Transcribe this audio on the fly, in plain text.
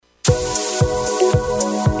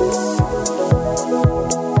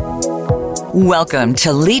Welcome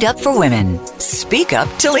to Lead Up for Women. Speak Up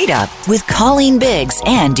to Lead Up with Colleen Biggs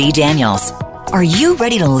and Dee Daniels. Are you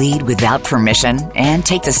ready to lead without permission and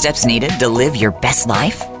take the steps needed to live your best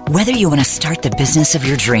life? Whether you want to start the business of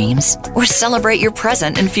your dreams or celebrate your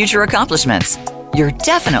present and future accomplishments, you're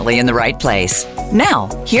definitely in the right place. Now,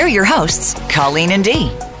 here are your hosts, Colleen and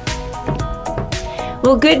Dee.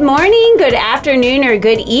 Well, good morning, good afternoon, or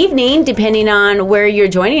good evening, depending on where you're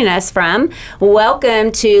joining us from.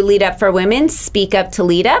 Welcome to Lead Up for Women, Speak Up to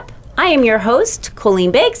Lead Up. I am your host, Colleen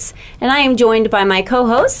Biggs, and I am joined by my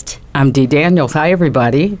co-host. I'm Dee Daniels. Hi,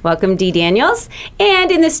 everybody. Welcome, Dee Daniels. And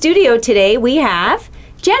in the studio today, we have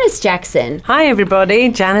Janice Jackson. Hi, everybody.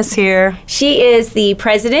 Janice here. She is the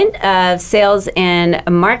president of sales and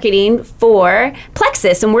marketing for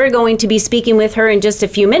Plexus, and we're going to be speaking with her in just a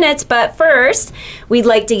few minutes. But first, we'd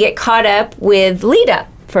like to get caught up with Lead Up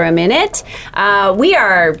for a minute. We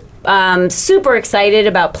are super excited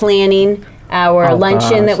about planning our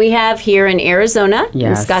luncheon that we have here in Arizona,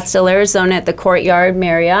 in Scottsdale, Arizona, at the Courtyard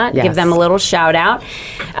Marriott. Give them a little shout out.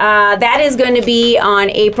 That is going to be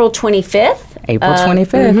on April 25th. April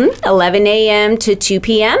 25th. 11 a.m. to 2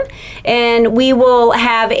 p.m. And we will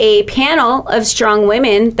have a panel of strong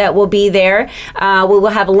women that will be there. We will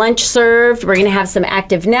have lunch served. We're going to have some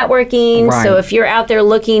active networking. Right. So if you're out there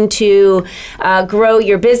looking to grow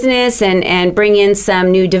your business and bring in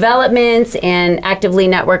some new developments and actively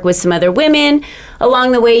network with some other women,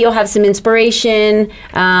 along the way you'll have some inspiration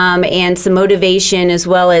and some motivation, as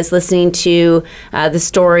well as listening to the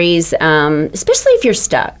stories, especially if you're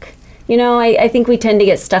stuck. You know, I think we tend to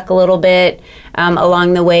get stuck a little bit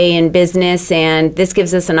along the way in business, and this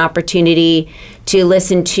gives us an opportunity to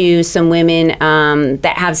listen to some women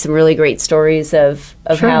that have some really great stories of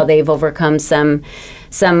how they've overcome some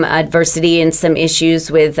adversity and some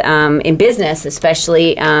issues with in business,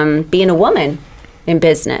 especially being a woman in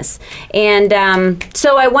business. And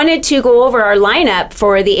so I wanted to go over our lineup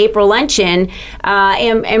for the April luncheon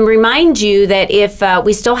and remind you that if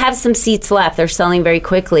we still have some seats left, they're selling very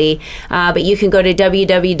quickly, but you can go to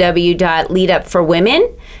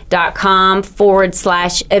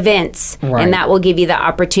www.leadupforwomen.com/events, and that will give you the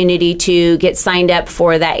opportunity to get signed up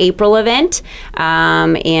for that April event,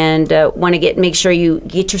 and want to make sure you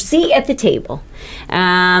get your seat at the table.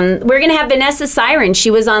 We're going to have Vanessa Siren.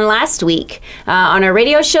 She was on last week on our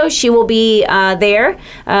radio show. She will be there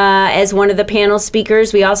as one of the panel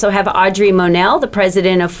speakers. We also have Audrey Monell, the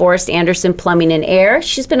president of Forrest Anderson Plumbing and Air.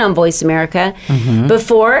 She's been on Voice America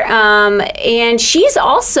before. And she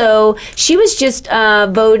was just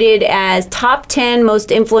voted as top 10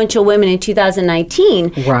 most influential women in 2019.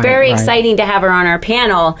 Very exciting to have her on our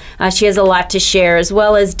panel. She has a lot to share, as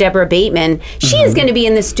well as Deborah Bateman. She is going to be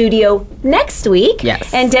in the studio next week.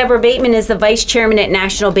 Yes. And Deborah Bateman is the vice chairman at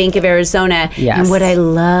National Bank of Arizona. Yes. And what I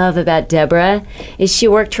love about Deborah is she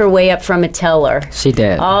worked her way up from a teller. She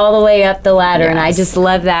did. All the way up the ladder. Yes. And I just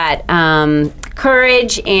love that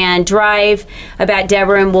courage and drive about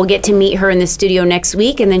Deborah. And we'll get to meet her in the studio next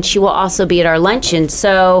week. And then she will also be at our luncheon.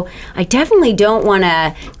 So I definitely don't want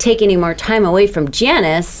to take any more time away from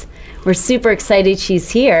Janice. We're super excited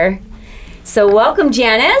she's here. So welcome,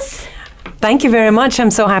 Janice. Thank you very much.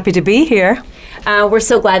 I'm so happy to be here. We're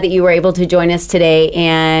so glad that you were able to join us today,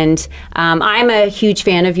 and I'm a huge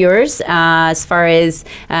fan of yours as far as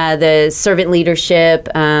the servant leadership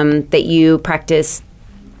that you practice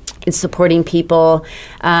in supporting people,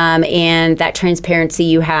 and that transparency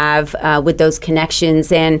you have with those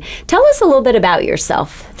connections. And tell us a little bit about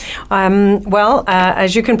yourself.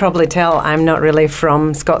 As you can probably tell, I'm not really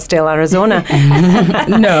from Scottsdale, Arizona.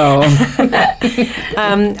 No.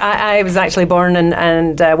 I was actually born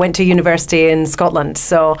and went to university in Scotland,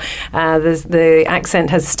 so the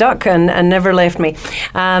accent has stuck and never left me.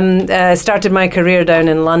 Started my career down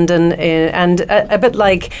in London, and a bit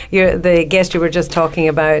like the guest you were just talking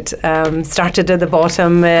about, started at the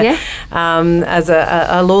bottom as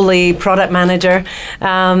a lowly product manager,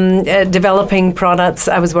 developing products.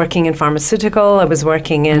 I was working in pharmaceutical. I was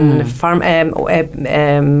working in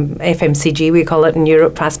FMCG, we call it in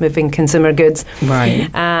Europe, fast-moving consumer goods. Right.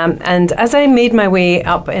 And as I made my way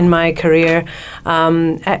up in my career,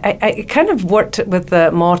 I kind of worked with the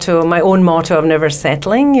motto, my own motto of never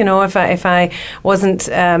settling. You know, if I wasn't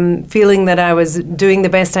feeling that I was doing the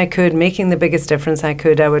best I could, making the biggest difference I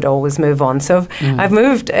could, I would always move on. So I've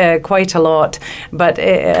moved quite a lot, but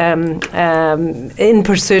in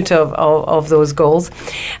pursuit of those goals.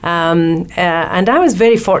 And I was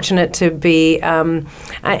very fortunate to be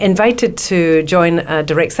invited to join a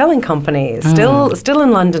direct selling company, still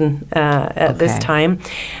in London at this time.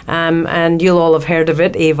 And you'll all have heard of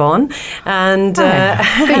it, Avon. And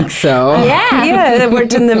I think so. I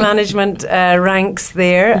worked in the management ranks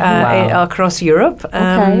there across Europe.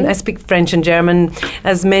 I speak French and German,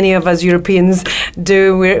 as many of us Europeans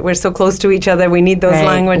do. We're so close to each other. We need those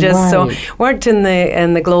languages. So worked in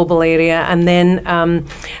the global area, and then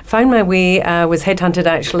found my way. Was headhunted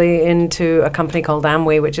actually into a company called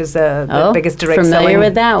Amway, which is the biggest direct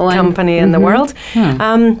selling company in the world.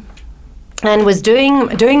 And was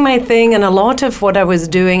doing my thing, and a lot of what I was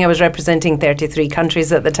doing, I was representing 33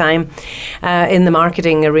 countries at the time in the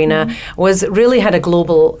marketing arena, was really had a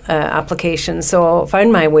global application. So I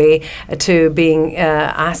found my way to being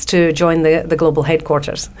asked to join the global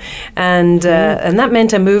headquarters, and that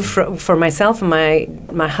meant I moved for myself and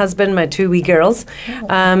my husband, my 2 wee girls,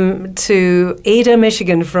 to Ada,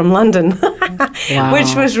 Michigan from London,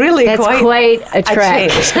 which was really quite a trek.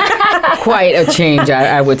 Quite a change,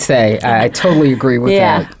 I would say. I totally agree with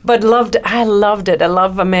that. But I loved it. I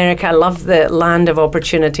love America. I love the land of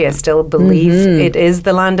opportunity. I still believe it is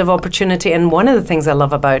the land of opportunity. And one of the things I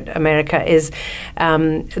love about America is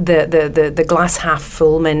the glass half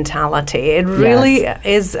full mentality. It really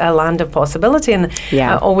is a land of possibility, and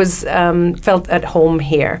I always felt at home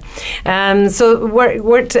here. So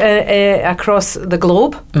worked across the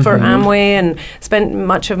globe for Amway, and spent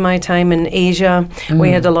much of my time in Asia.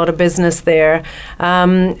 We had a lot of business there,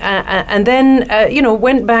 and then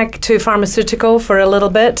went back to pharmaceutical for a little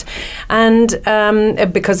bit, and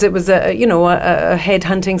because it was a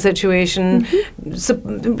headhunting situation,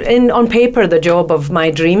 on paper the job of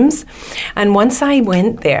my dreams. And once I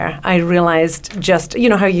went there, I realized just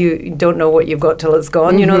how you don't know what you've got till it's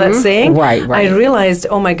gone. You know that saying? Right. I realized,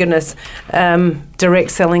 oh my goodness,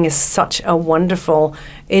 direct selling is such a wonderful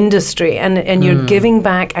industry, and you're giving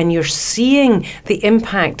back, and you're seeing the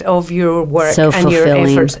impact of your work and your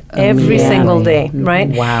efforts every single day, right?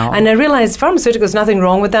 Wow. And I realized pharmaceuticals, nothing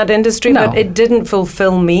wrong with that industry, but it didn't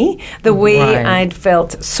fulfill me the way I'd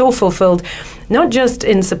felt so fulfilled, not just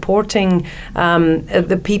in supporting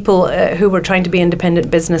the people who were trying to be independent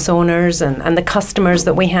business owners and the customers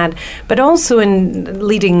that we had, but also in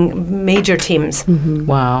leading major teams.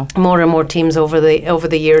 Wow. More and more teams over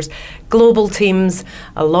the years, global teams,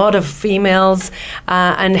 a lot of females,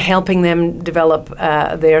 and helping them develop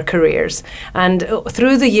their careers. And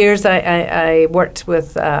through the years, I worked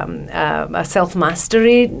with a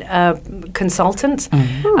self-mastery consultant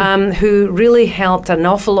who really helped an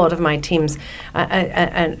awful lot of my teams,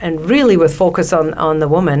 and really with focus on the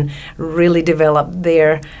woman, really develop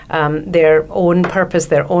their own purpose,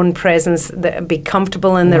 their own presence, be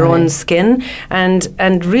comfortable in their own skin,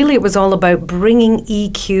 and really it was all about bringing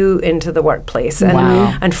EQ into the workplace,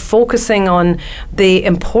 and focusing on the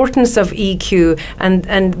importance of EQ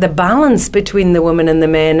and the balance between the women and the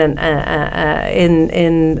men and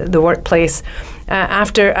in the workplace.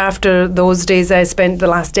 After those days, I spent the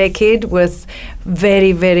last decade with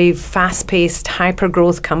very, very fast-paced,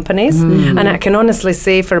 hyper-growth companies. And I can honestly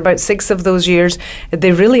say for about 6 of those years,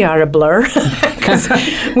 they really are a blur. Because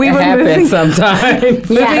we were moving sometimes.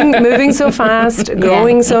 moving so fast,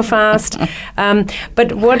 growing so fast.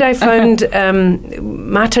 But what I found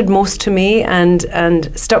mattered most to me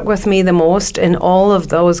and stuck with me the most in all of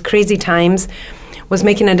those crazy times was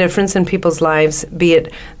making a difference in people's lives, be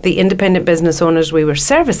it the independent business owners we were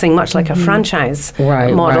servicing, much like a franchise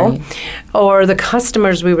model, or the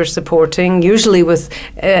customers we were supporting, usually with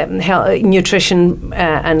nutrition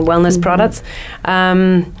and wellness products,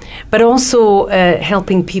 but also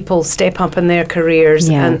helping people step up in their careers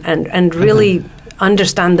and really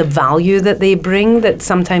understand the value that they bring that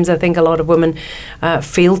sometimes I think a lot of women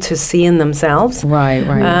fail to see in themselves. Right.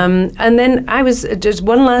 And then I was, just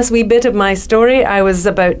one last wee bit of my story, I was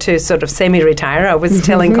about to sort of semi-retire. I was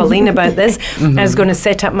telling Colleen about this. I was going to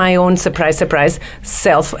set up my own, surprise, women's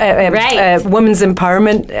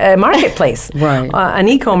empowerment marketplace, an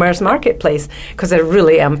e-commerce marketplace, because I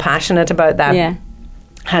really am passionate about that. Yeah.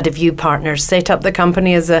 Had a few partners, set up the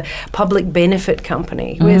company as a public benefit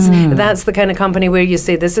company. That's the kind of company where you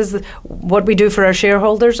say this is what we do for our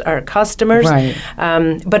shareholders, our customers,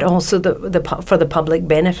 but also for the public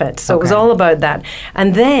benefit. So it was all about that.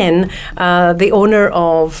 And then the owner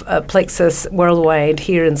of Plexus Worldwide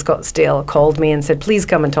here in Scottsdale called me and said, please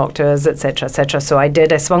come and talk to us, etc., etc. So I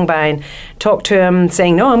did. I swung by and talked to him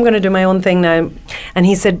saying, no, I'm going to do my own thing now. And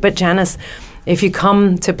he said, but Janice, if you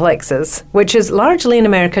come to Plexus, which is largely in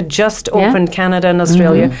America, just opened Canada and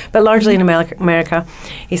Australia, but largely in America,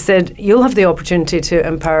 he said, you'll have the opportunity to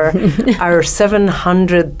empower our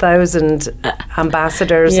 700,000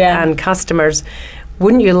 ambassadors and customers.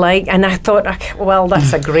 Wouldn't you like? And I thought, okay, well,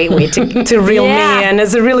 that's a great way to reel me in.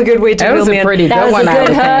 It's a really good way to reel me in. That was a pretty good one, I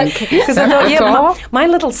would think. Because I thought, my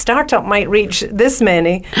little startup might reach this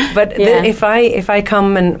many, but if I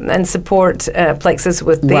come and support Plexus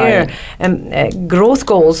with their growth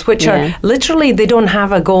goals, which are literally, they don't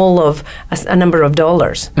have a goal of a number of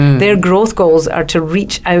dollars. Their growth goals are to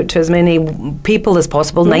reach out to as many people as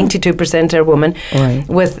possible, 92% are women,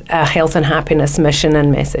 with a health and happiness mission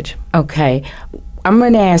and message. Okay. I'm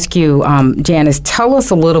going to ask you, Janice, tell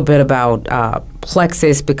us a little bit about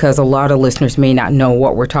Plexus, because a lot of listeners may not know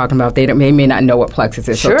what we're talking about. They may not know what Plexus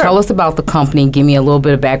is. Sure. So tell us about the company. Give me a little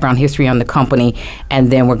bit of background history on the company,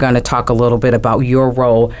 and then we're going to talk a little bit about your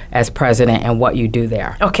role as president and what you do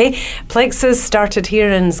there. Okay. Plexus started here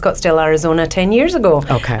in Scottsdale, Arizona 10 years ago.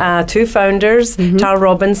 Okay. Two founders, Tara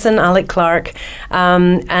Robinson, Alec Clark,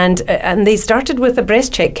 and they started with a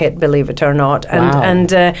breast check kit, believe it or not.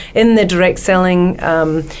 And in the direct selling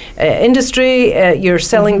industry, you're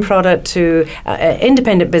selling product to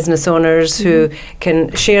independent business owners who can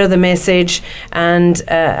share the message and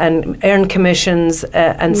earn commissions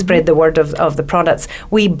and spread the word of the products.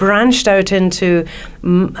 We branched out into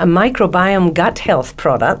microbiome gut health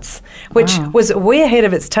products, which was way ahead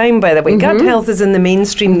of its time, by the way. Gut health is in the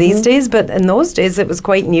mainstream these days, but in those days it was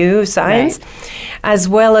quite new science, as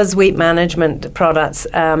well as weight management products.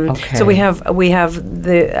 So we have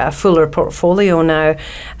the fuller portfolio now,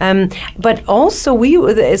 but also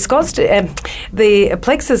the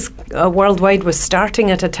Plexus worldwide was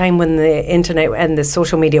starting at a time when the internet and the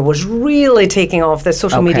social media was really taking off, the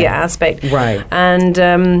social media aspect, and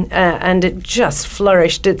it just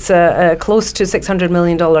flourished. It's a close to $600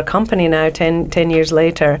 million company now, 10 years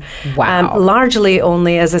later. Wow. Largely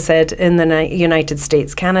only, as I said, in the United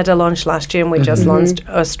States. Canada launched last year, and we just launched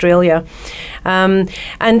Australia. And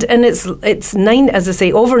it's as I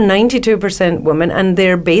say, over 92% women, and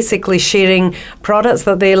they're basically sharing products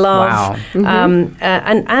that they love,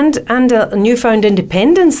 and a newfound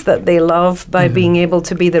independence that they love by being able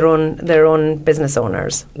to be their own business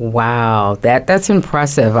owners. Wow, that's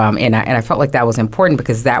impressive, and I felt like that was important,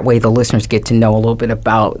 because that way the listeners get to know a little bit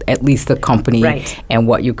about at least the company and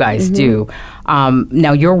what you guys do.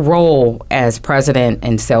 Now, your role as president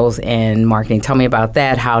in sales and marketing, tell me about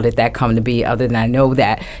that. How did that come to be, other than I know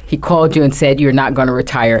that he called you and said, you're not going to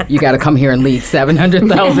retire. You got to come here and lead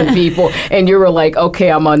 700,000 people. And you were like,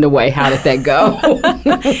 okay, I'm on the way. How did that go?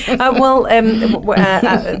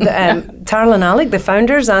 Tarl and Alec, the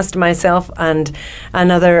founders, asked myself and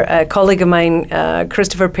another colleague of mine,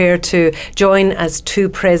 Christopher Pear, to join as two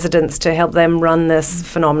presidents to help them run this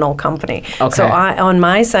phenomenal company. Okay. So on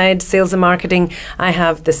my side, sales and marketing, I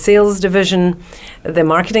have the sales division, the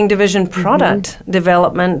marketing division, product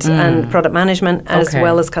development and product management, as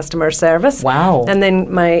well as customer service. Wow. And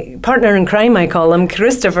then my partner in crime, I call him,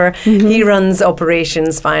 Christopher, he runs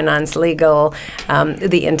operations, finance, legal,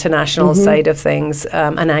 the international side of things,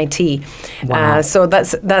 and IT. Wow. So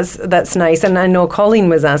that's nice. And I know Colleen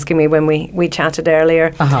was asking me when we chatted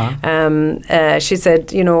earlier. She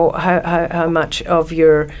said, how much of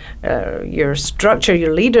your structure,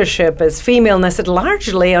 your leadership is female? And I said,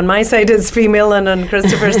 largely on my side is female, and on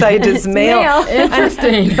Christopher's side is male.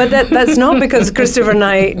 Interesting. But that's not because Christopher and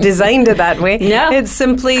I designed it that way. No. It's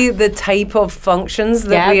simply the type of functions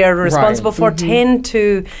that we are responsible for tend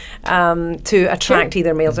to attract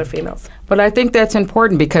either males or females. But I think that's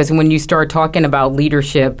important, because when you start talking about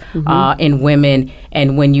leadership in women,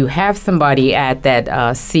 and when you have somebody at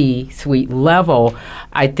that C-suite level,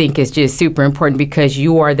 I think it's just super important, because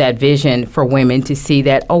you are that vision for women to see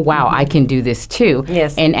that, oh, wow, I can do this too.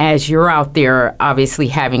 Yes. And as you're out there obviously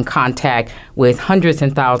having contact with hundreds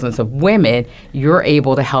and thousands of women, you're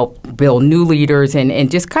able to help build new leaders and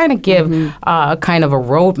just kind of give kind of a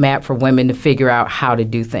roadmap for women to figure out how to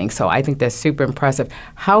do things. So I think that's super impressive.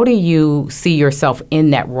 How do you see yourself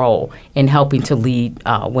in that role in helping to lead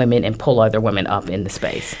women and pull other women up in the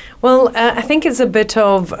space? Well, I think it's a bit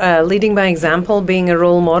of leading by example, being a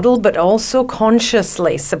role model, but also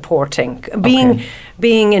consciously supporting,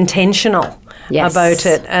 being intentional. Yes. About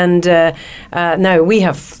it. And now we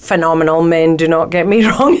have phenomenal men, do not get me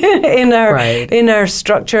wrong, in our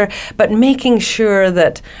structure, but making sure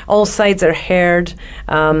that all sides are heard,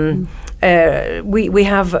 we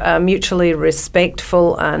have a mutually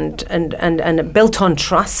respectful and built on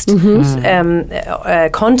trust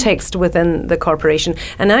context within the corporation.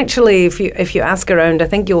 And actually, if you ask around, I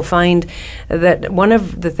think you'll find that one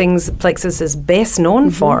of the things Plexus is best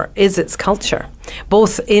known for is its culture,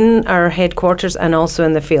 both in our headquarters and also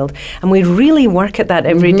in the field. And we really work at that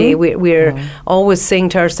every day. We're always saying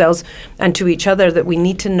to ourselves and to each other that we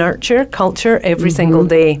need to nurture culture every single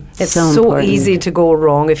day. It's so easy to go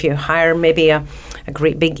wrong if you hire maybe a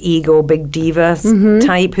great big ego, big diva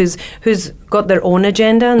type who's got their own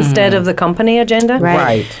agenda instead of the company agenda.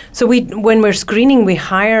 Right. So when we're screening,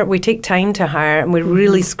 we take time to hire, and we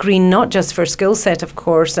really screen not just for skill set, of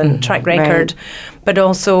course, and track record, but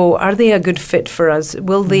also, are they a good fit for us?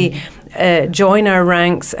 Will they join our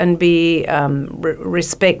ranks and be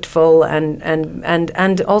respectful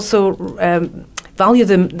and also value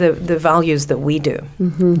the values that we do.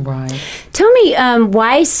 Right. Tell me,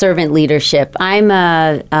 why servant leadership? I'm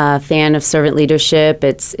a fan of servant leadership.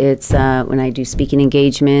 It's when I do speaking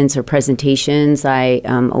engagements or presentations, I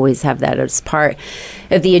always have that as part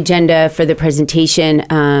of the agenda for the presentation.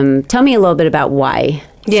 Tell me a little bit about why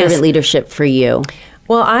servant leadership for you.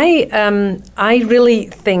 Well, I really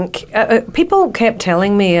think people kept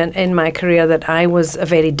telling me in my career that I was a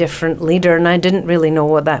very different leader, and I didn't really know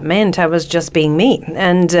what that meant. I was just being me,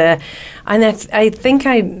 and I think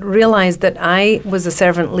I realized that I was a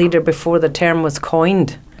servant leader before the term was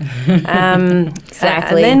coined. Exactly.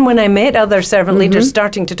 And then when I met other servant leaders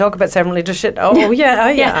starting to talk about servant leadership,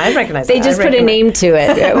 I recognize They just put a name to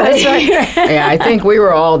it. That's right. Yeah, I think we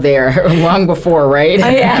were all there long before, right?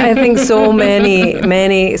 I think so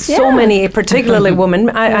many, particularly women.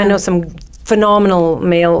 I know some phenomenal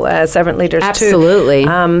male servant leaders Absolutely.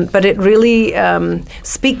 too. But it really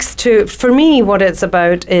speaks to, for me, what it's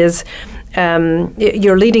about is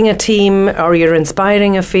you're leading a team or you're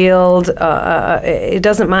inspiring a field. It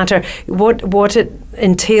doesn't matter. What it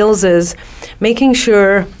entails is making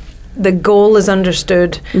sure the goal is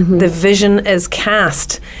understood, the vision is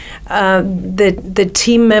cast, the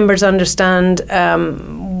team members understand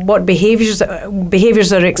what behaviours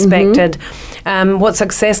are expected, what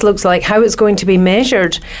success looks like, how it's going to be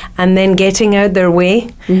measured, and then getting out their way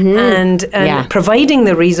and providing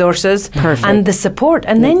the resources and the support.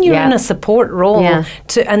 And then you're in a support role. Yeah.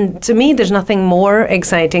 To me, there's nothing more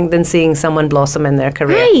exciting than seeing someone blossom in their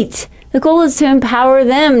career. Right. The goal is to empower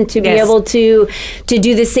them to be able to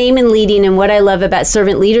do the same in leading. And what I love about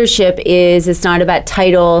servant leadership is it's not about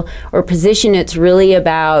title or position. It's really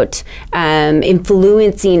about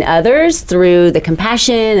influencing others through the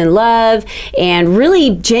compassion and love, and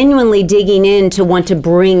really genuinely digging in to want to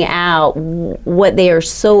bring out what they are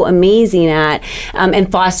so amazing at,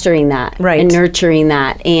 and fostering that and nurturing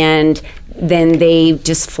that. And then they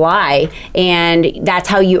just fly, and that's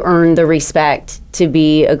how you earn the respect to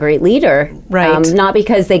be a great leader. Right. Not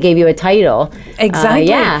because they gave you a title. Exactly.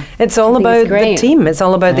 It's all about the team. It's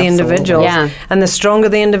all about the individuals. Yeah. And the stronger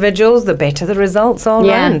the individuals, the better the results all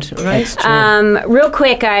around. Right. Real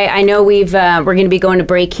quick, I know we're going to be going to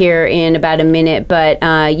break here in about a minute, but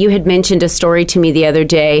you had mentioned a story to me the other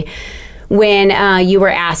day when you were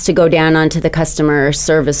asked to go down onto the customer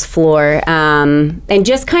service floor and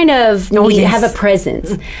just kind of have a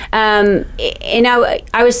presence. And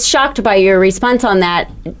I was shocked by your response on that.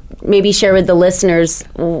 Maybe share with the listeners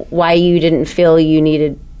why you didn't feel you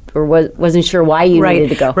needed or wasn't sure why you needed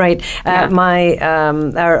to go. Right.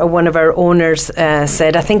 One of our owners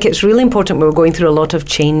said, I think it's really important. We're going through a lot of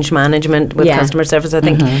change management with customer service. I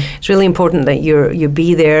think it's really important that you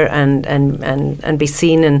be there and be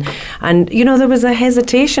seen. And there was a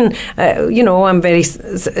hesitation. I'm very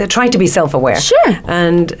try to be self-aware. Sure.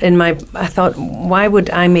 And I thought, why would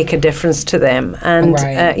I make a difference to them? And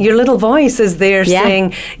your little voice is there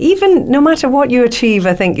saying, even no matter what you achieve,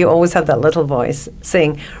 I think you always have that little voice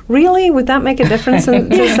saying, really? Would that make a difference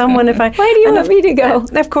to someone if I... Why do you want me to go?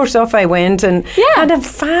 Of course, off I went and had a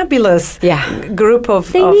fabulous group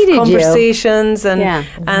of conversations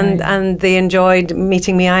and they enjoyed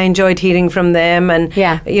meeting me. I enjoyed hearing from them, and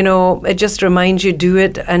it just reminds you, do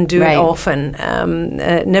it and do it often.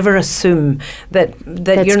 Never assume that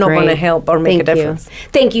you're not going to help or make a difference.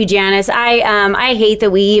 Thank you, Janice. I hate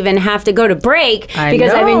that we even have to go to break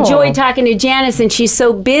because I've enjoyed talking to Janice, and she's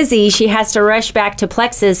so busy. She has to rush back to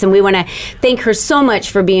Plexus Janice, and we want to thank her so much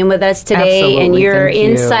for being with us today. Absolutely. And your Thank you.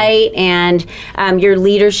 insight and your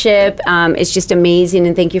leadership is just amazing,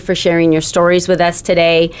 and thank you for sharing your stories with us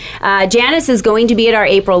today. Janice is going to be at our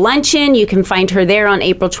April luncheon. You can find her there on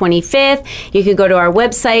April 25th. You can go to our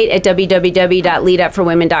website at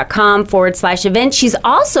www.leadupforwomen.com/events. She's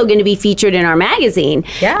also going to be featured in our magazine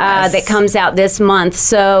that comes out this month.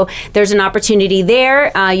 So there's an opportunity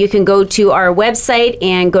there. You can go to our website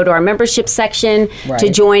and go to our membership section to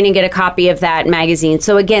join and get a copy of that magazine.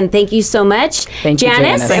 So again, thank you so much,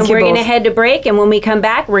 Janice. And we're going to head to break. And when we come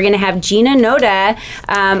back, we're going to have Gina Noda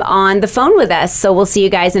on the phone with us. So we'll see you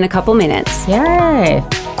guys in a couple minutes. Yay.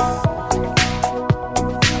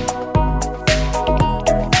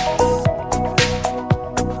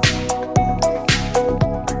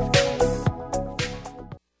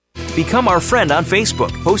 Become our friend on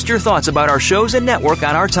Facebook. Post your thoughts about our shows and network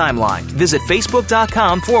on our timeline. Visit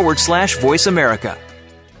facebook.com/Voice America.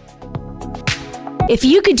 If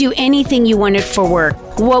you could do anything you wanted for work,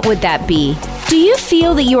 what would that be? Do you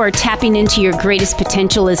feel that you are tapping into your greatest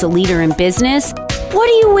potential as a leader in business? What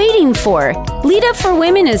are you waiting for? Lead Up for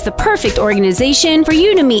Women is the perfect organization for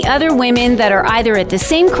you to meet other women that are either at the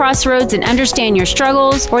same crossroads and understand your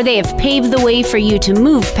struggles, or they have paved the way for you to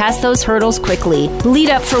move past those hurdles quickly. Lead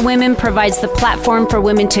Up for Women provides the platform for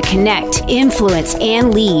women to connect, influence,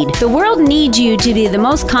 and lead. The world needs you to be the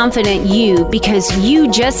most confident you, because you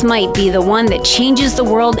just might be the one that changes the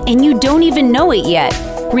world and you don't even know it yet.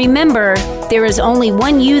 Remember, there is only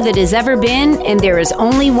one you that has ever been, and there is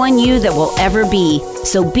only one you that will ever be.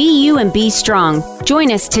 So be you and be strong.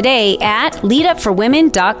 Join us today at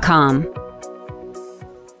leadupforwomen.com.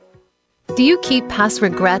 Do you keep past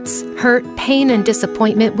regrets, hurt, pain, and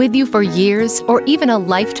disappointment with you for years or even a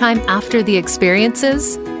lifetime after the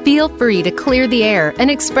experiences? Feel free to clear the air and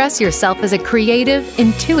express yourself as a creative,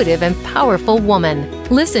 intuitive, and powerful woman.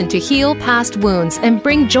 Listen to Heal Past Wounds and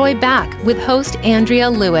Bring Joy Back with host Andrea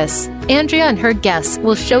Lewis. Andrea and her guests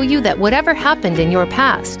will show you that whatever happened in your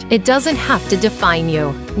past, it doesn't have to define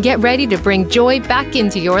you. Get ready to bring joy back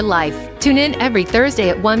into your life. Tune in every Thursday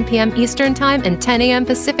at 1 p.m. Eastern Time and 10 a.m.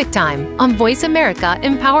 Pacific Time on Voice America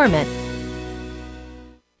Empowerment.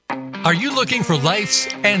 Are you looking for life's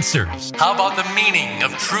answers? How about the meaning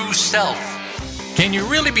of true self? Can you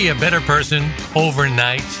really be a better person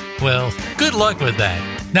overnight? Well, good luck with that.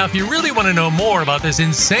 Now, if you really want to know more about this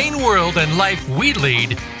insane world and life we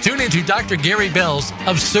lead, tune into Dr. Gary Bell's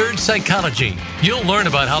Absurd Psychology. You'll learn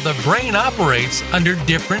about how the brain operates under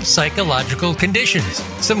different psychological conditions.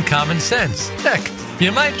 Some common sense. Heck,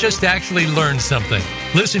 you might just actually learn something.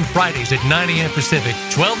 Listen Fridays at 9 a.m. Pacific,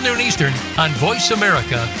 12 noon Eastern on Voice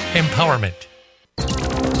America Empowerment.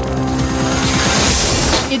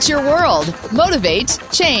 It's your world. Motivate,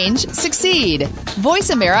 change, succeed.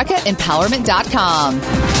 VoiceAmericaEmpowerment.com.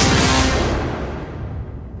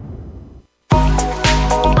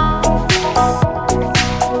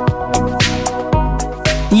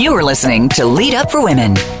 You are listening to Lead Up for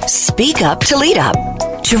Women. Speak up to lead up.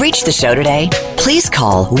 To reach the show today, please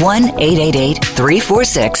call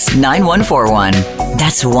 1-888-346-9141.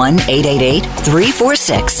 That's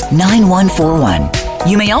 1-888-346-9141.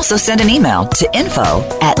 You may also send an email to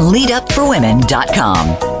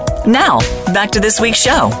info@leadupforwomen.com. Now, back to this week's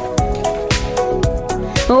show.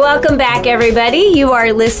 Welcome back, everybody. You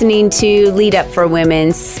are listening to Lead Up for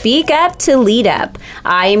Women. Speak up to lead up.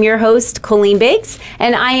 I am your host, Colleen Biggs,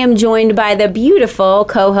 and I am joined by the beautiful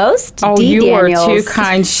co-host, Dee you Daniels. are too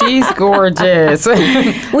kind. She's gorgeous.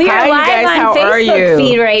 We are live on Facebook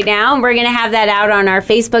feed right now, and we're going to have that out on our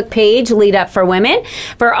Facebook page, Lead Up for Women.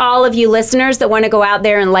 For all of you listeners that want to go out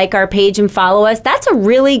there and like our page and follow us, that's a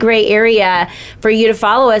really great area for you to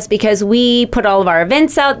follow us, because we put all of our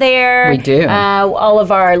events out there. We do. All of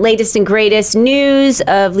our latest and greatest news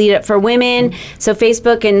of Lead Up for Women. So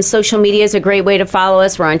Facebook and social media is a great way to follow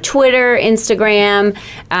us. We're on Twitter, Instagram,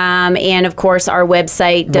 and of course our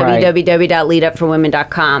website,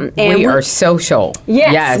 www.leadupforwomen.com. And we are social.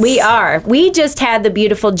 Yes, we are. We just had the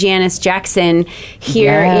beautiful Janice Jackson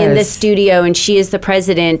here in the studio, and she is the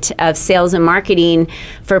president of sales and marketing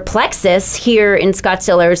for Plexus here in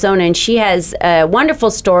Scottsdale, Arizona, and she has a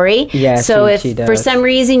wonderful story. Yes, so if she does. For some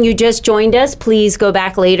reason you just joined us, please go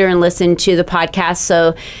back later and listen to the podcast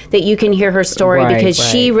so that you can hear her story, because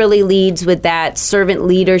she really leads with that servant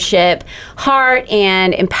leadership heart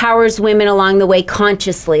and empowers women along the way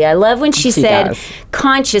consciously. I love when she said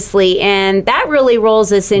consciously, and that really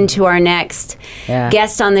rolls us into our next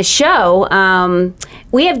guest on the show.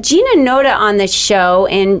 We have Gina Noda on the show,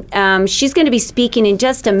 and she's going to be speaking in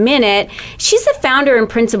just a minute. She's the founder and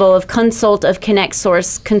principal of Connect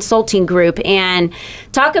Source Consulting Group, and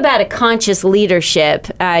talk about a conscious leadership.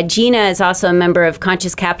 Gina is also a member of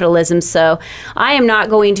Conscious Capitalism, so I am not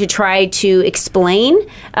going to try to explain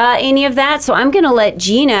any of that. So I'm going to let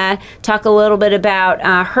Gina talk a little bit about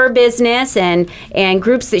her business and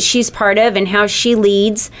groups that she's part of and how she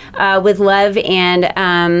leads with love and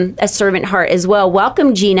a servant heart as well. Welcome,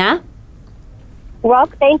 Gina. Well,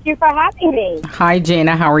 thank you for having me. Hi,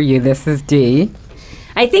 Gina. How are you? This is Dee.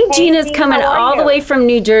 I think Hey, Gina's Dee, coming how are all the you? way from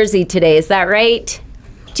New Jersey today. Is that right,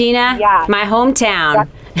 Gina? Yeah. My hometown.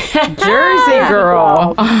 Jersey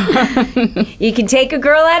girl. You can take a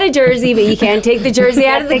girl out of Jersey, but you can't take the Jersey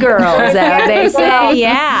out of the girl. Is that what they say?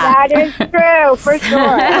 Yeah. That is true, for sure.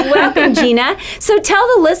 Welcome, Gina. So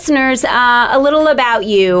tell the listeners a little about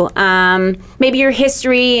you, maybe your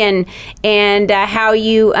history and how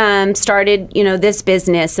you started, this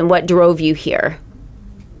business and what drove you here.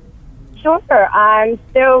 Sure.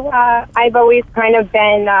 I've always kind of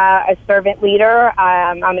been a servant leader.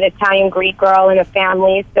 I'm an Italian Greek girl in a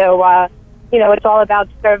family, so it's all about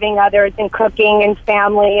serving others and cooking and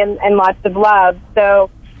family and lots of love.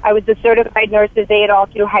 So I was a certified nurse's aide all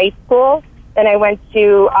through high school. Then I went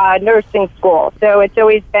to nursing school. So it's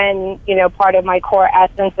always been, part of my core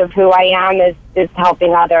essence of who I am is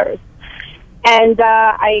helping others. And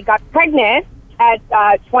I got pregnant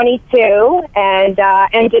at 22 and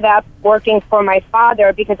ended up working for my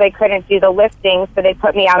father because I couldn't do the lifting, so they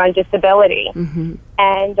put me out on disability,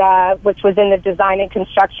 and which was in the design and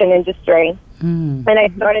construction industry. And I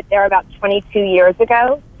started there about 22 years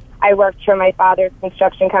ago. I worked for my father's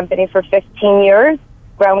construction company for 15 years,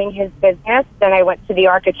 growing his business. Then I went to the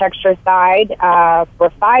architecture side for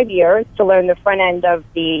 5 years to learn the front end of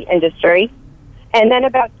the industry. And then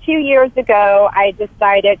about 2 years ago, I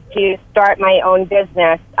decided to start my own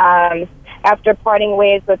business. After parting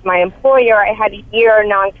ways with my employer, I had a year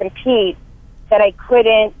non-compete that I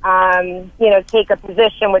couldn't, take a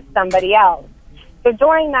position with somebody else. So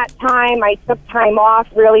during that time, I took time off,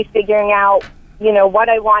 really figuring out, what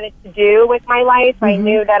I wanted to do with my life. I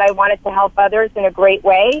knew that I wanted to help others in a great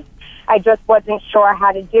way. I just wasn't sure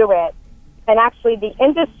how to do it. And actually, the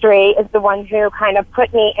industry is the one who kind of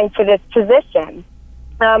put me into this position.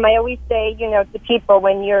 I always say, to people,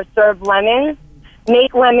 when you're served lemons,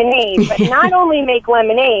 make lemonade. But not only make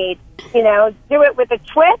lemonade, do it with a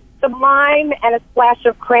twist of lime and a splash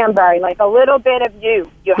of cranberry, like a little bit of you.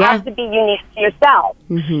 You have to be unique to yourself.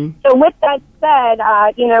 So with that said,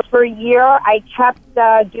 for a year, I kept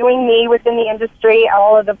doing me within the industry,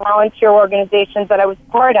 all of the volunteer organizations that I was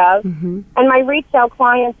part of. And my retail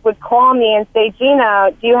clients would call me and say,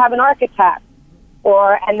 Gina, do you have an architect?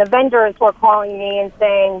 And the vendors were calling me and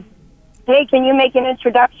saying, hey, can you make an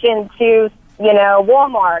introduction to,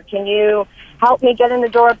 Walmart? Can you help me get in the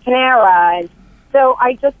door of Panera? And so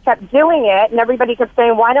I just kept doing it, and everybody kept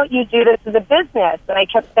saying, why don't you do this as a business? And I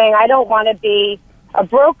kept saying, I don't want to be a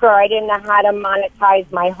broker. I didn't know how to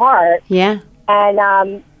monetize my heart. Yeah.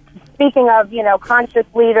 And speaking of, conscious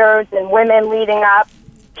leaders and women leading up,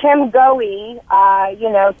 Kim Goey,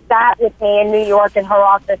 sat with me in New York in her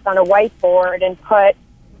office on a whiteboard and put,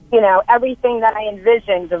 everything that I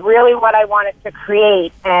envisioned, really what I wanted to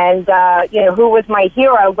create. And, who was my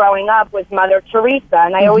hero growing up was Mother Teresa.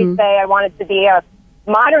 And I always say I wanted to be a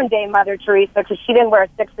modern-day Mother Teresa because she didn't wear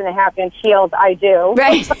 6.5-inch heels. I do.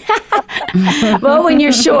 Right. Well, when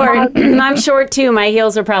you're short, I'm short too. My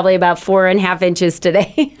heels are probably about 4.5 inches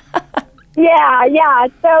today. Yeah.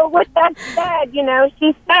 So with that said,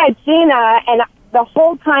 she said, Gina, and the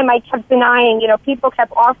whole time I kept denying, people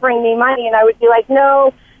kept offering me money, and I would be like,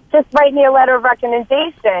 no, just write me a letter of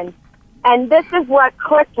recommendation. And this is what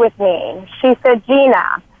clicked with me. She said,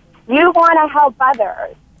 Gina, you want to help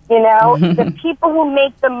others. The people who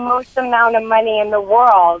make the most amount of money in the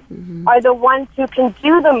world are the ones who can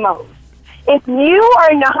do the most. If you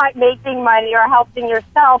are not making money or helping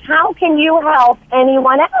yourself, how can you help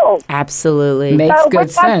anyone else? Absolutely. Makes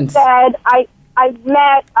good sense. Said, I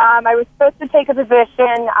met, I was supposed to take a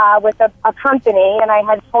position with a company, and I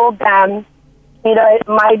had told them,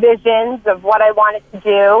 my visions of what I wanted to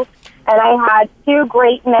do. And I had two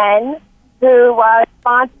great men who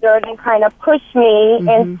sponsored and kind of pushed me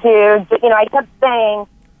into, I kept saying,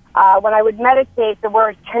 when I would meditate, the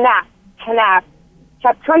word connect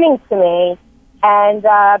kept coming to me. And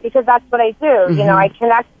because that's what I do, I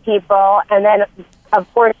connect people. And then,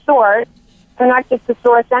 of course, Source, connected to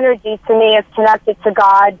Source energy, to me, is connected to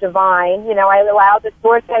God, divine. I allow the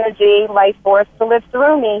Source energy, life force, to live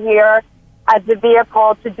through me here as a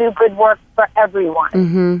vehicle to do good work for everyone.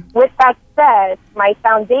 Mm-hmm. With that said, my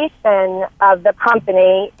foundation of the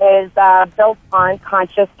company is built on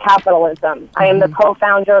conscious capitalism. I am the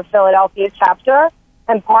co-founder of Philadelphia chapter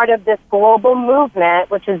and part of this global movement,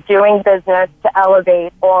 which is doing business to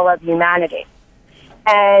elevate all of humanity.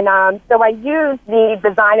 And so I use the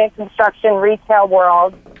design and construction retail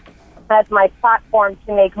world as my platform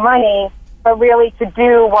to make money, but really to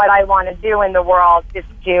do what I want to do in the world is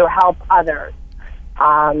to help others.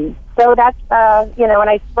 So that's, and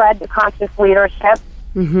I spread the conscious leadership,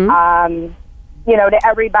 to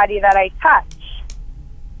everybody that I touch.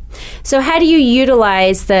 So how do you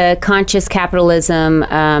utilize the conscious capitalism,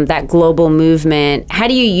 that global movement? How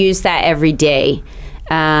do you use that every day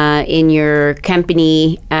in your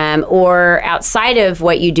company or outside of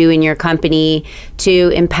what you do in your company to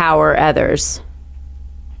empower others?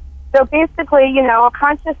 So basically, a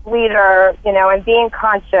conscious leader, and being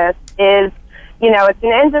conscious is, it's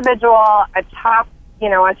an individual on top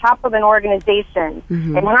of an organization,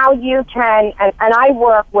 and how you can, and I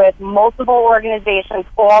work with multiple organizations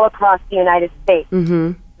all across the United States,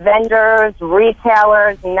 vendors,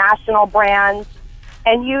 retailers, national brands,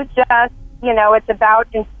 and you just, it's about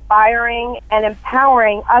inspiring and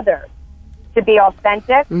empowering others to be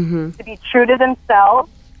authentic, to be true to themselves,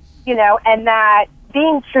 and that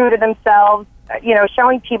being true to themselves,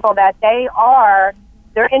 showing people that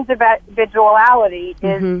their individuality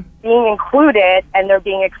is being included and they're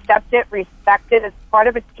being accepted, respected as part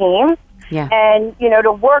of a team. Yeah. And,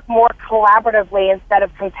 to work more collaboratively instead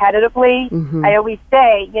of competitively. I always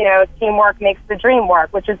say, teamwork makes the dream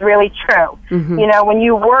work, which is really true. When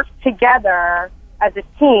you work together as a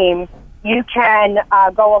team, you can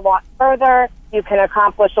go a lot further. You can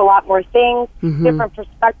accomplish a lot more things, different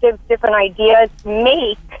perspectives, different ideas,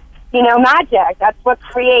 make, magic. That's what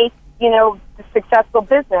creates, the successful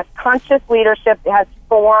business. Conscious leadership has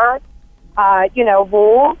 4,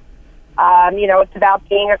 rules. It's about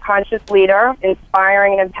being a conscious leader,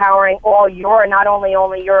 inspiring and empowering not only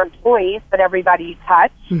your employees, but everybody you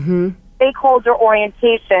touch. Stakeholder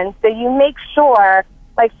orientation. So you make sure,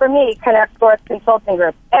 like for me, Connect Source Consulting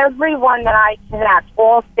Group, everyone that I connect,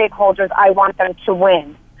 all stakeholders, I want them to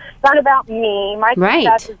win. It's not about me. My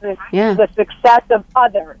success is the success of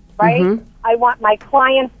others, right? I want my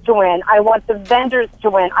clients to win. I want the vendors to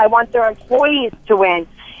win. I want their employees to win.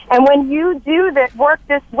 And when you do that work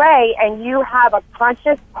this way and you have a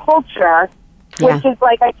conscious culture, which is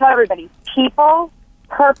like I tell everybody, people,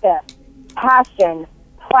 purpose, passion,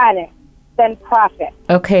 planet, then profit.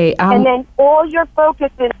 Okay. And then all your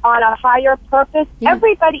focus is on a higher purpose.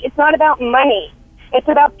 Everybody, it's not about money. It's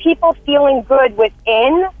about people feeling good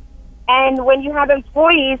within. And when you have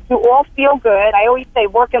employees who all feel good, I always say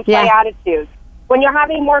work and play attitude. When you're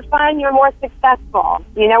having more fun, you're more successful.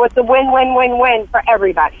 It's a win-win-win-win for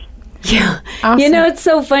everybody. Yeah. Awesome. It's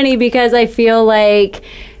so funny because I feel like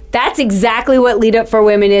that's exactly what Lead Up for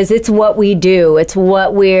Women is. It's what we do. It's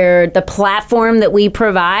the platform that we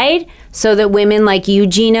provide so that women like you,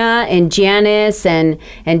 Gina, and Janice, and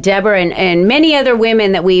Deborah, and many other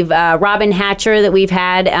women that we've, Robin Hatcher, that we've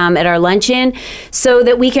had at our luncheon, so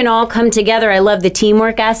that we can all come together. I love the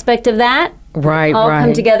teamwork aspect of that. Right, all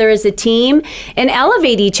come together as a team and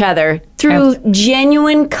elevate each other through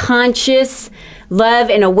genuine, conscious love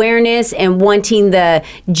and awareness and wanting the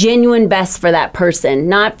genuine best for that person,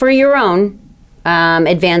 not for your own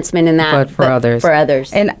advancement in that, but for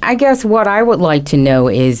others. And I guess what I would like to know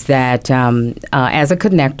is that as a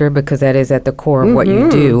connector, because that is at the core of what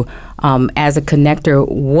you do, as a connector,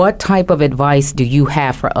 what type of advice do you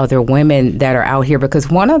have for other women that are out here? Because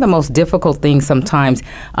one of the most difficult things sometimes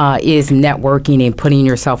is networking and putting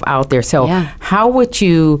yourself out there. So how would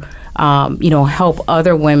you help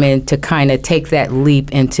other women to kind of take that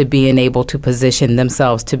leap into being able to position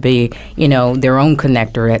themselves to be, their own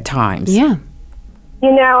connector at times? Yeah.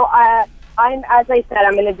 As I said,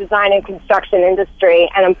 I'm in the design and construction industry,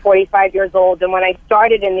 and I'm 45 years old. And when I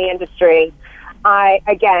started in the industry, I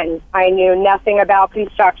knew nothing about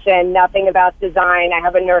construction, nothing about design. I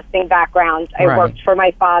have a nursing background. I worked for my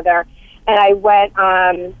father, and I went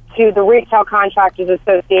to the Retail Contractors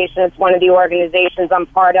Association. It's one of the organizations I'm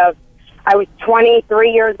part of. I was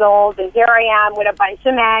 23 years old, and here I am with a bunch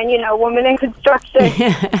of men, women in construction,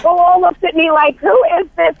 who all looked at me like, who is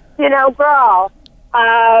this, girl?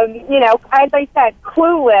 As I said,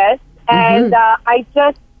 clueless, and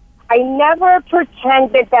I never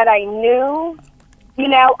pretended that I knew.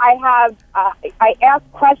 I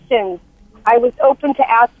asked questions. I was open to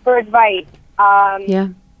ask for advice.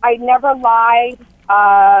 I never lied.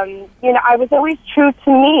 I was always true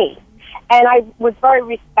to me. and I was very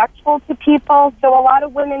respectful to people. So a lot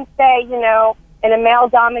of women say, you know, in a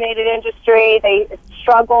male-dominated industry, they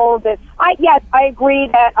struggled. Yes, I agree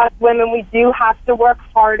that us women, we do have to work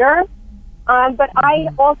harder. But I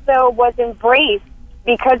also was embraced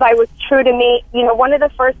because I was true to me. You know, one of the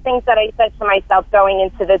first things that I said to myself going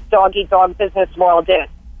into this dog-eat-dog business world is,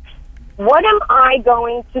 what am I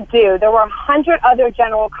going to do? There were 100 other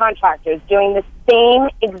general contractors doing the same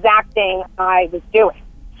exact thing I was doing.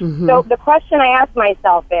 Mm-hmm. So the question I asked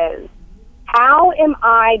myself is, how am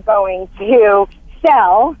I going to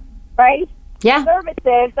sell, right,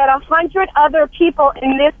 services that 100 other people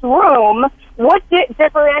in this room, what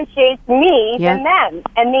differentiates me than them?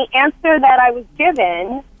 And the answer that I was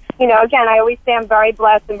given, you know, again, I always say I'm very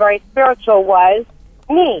blessed and very spiritual, was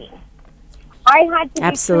me. I had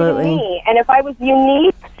to be true to me. And if I was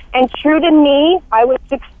unique and true to me, I would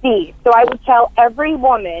succeed. So I would tell every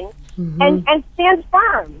woman, and stand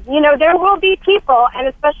firm. You know, there will be people, and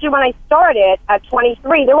especially when I started at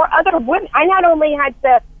 23, there were other women. I not only had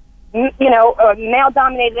to, you know, a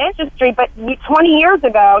male-dominated industry, but 23 years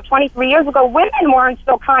ago, women weren't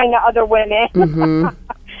so kind to other women.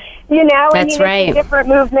 You know, That's right. It's a different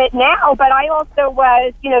movement now, but I also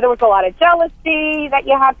was, you know, there was a lot of jealousy that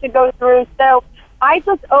you have to go through. So I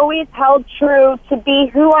just always held true to be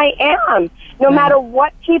who I am, no matter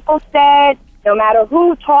what people said, no matter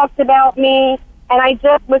who talked about me. And I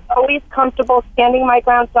just was always comfortable standing my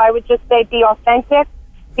ground. So I would just say, be authentic,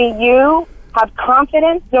 be you, have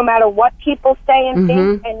confidence, no matter what people say and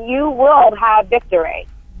think, and you will have victory.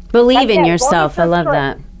 Believe in yourself. I love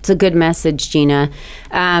that. It's a good message, Gina.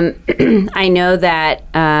 I know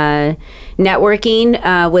that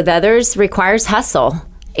networking with others requires hustle.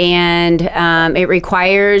 And it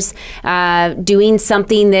requires doing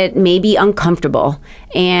something that may be uncomfortable.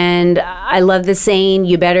 And I love the saying,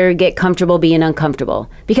 you better get comfortable being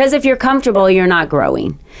uncomfortable. Because if you're comfortable, you're not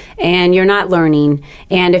growing and you're not learning.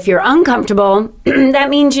 And if you're uncomfortable, that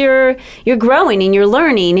means you're growing and you're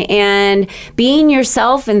learning and being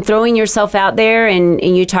yourself and throwing yourself out there. And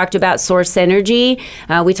you talked about source energy.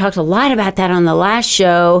 We talked a lot about that on the last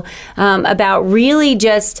show, about really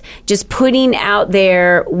just putting out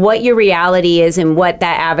there what your reality is and what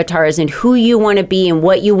that avatar is and who you want to be and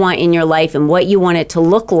what you want in your life and what you want it to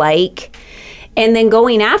look like, and then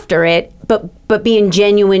going after it, but being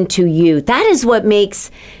genuine to you. That is what makes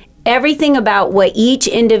everything about what each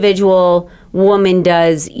individual woman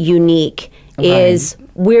does unique. Is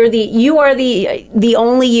you are the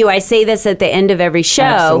only you. I say this at the end of every show.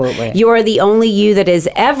 Absolutely. You are the only you that has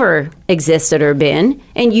ever existed or been,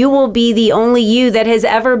 and you will be the only you that has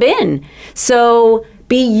ever been. So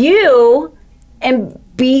be you and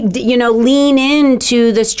lean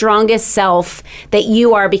into the strongest self that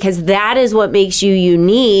you are, because that is what makes you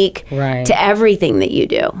unique to everything that you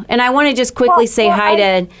do. And I want to just quickly say hi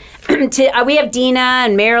to we have Dina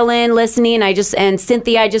and Marilyn listening. And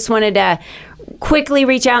Cynthia. I just wanted to quickly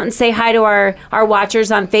reach out and say hi to our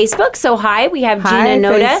watchers on Facebook. So hi, we have Gina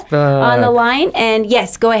Noda on the line. And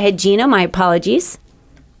yes, go ahead, Gina. My apologies.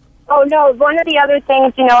 Oh, no, one of the other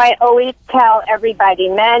things, you know, I always tell everybody,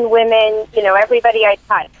 men, women, you know, everybody I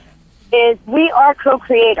touch, is we are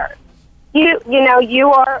co-creators.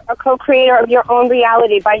 You are a co-creator of your own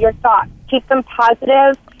reality by your thoughts. Keep them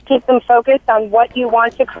positive. Keep them focused on what you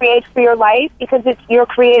want to create for your life, because you're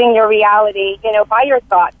creating your reality, you know, by your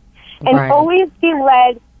thoughts. And always be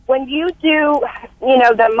led when you do, you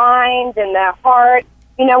know, the mind and the heart,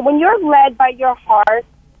 you know, when you're led by your heart,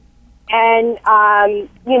 and,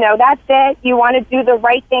 you know, that's it. You want to do the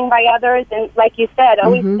right thing by others. And like you said,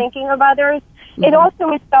 always thinking of others. It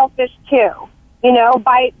also is selfish, too. You know,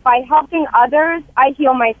 by helping others, I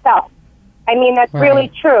heal myself. I mean, that's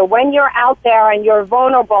really true. When you're out there and you're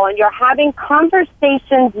vulnerable and you're having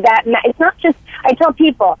conversations it's not just, I tell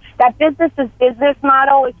people that business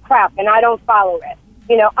model is crap and I don't follow it.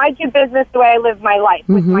 You know, I do business the way I live my life,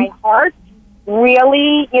 with my heart.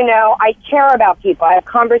 Really, you know, I care about people. I have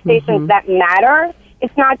conversations that matter.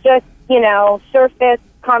 It's not just, you know, surface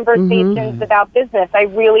conversations about business. I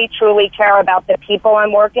really, truly care about the people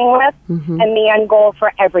I'm working with and the end goal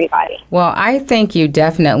for everybody. Well, I think you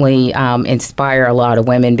definitely inspire a lot of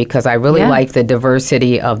women, because I really like the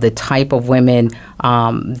diversity of the type of women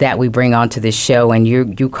that we bring onto this show. And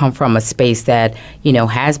you come from a space that, you know,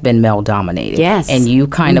 has been male dominated. Yes. And you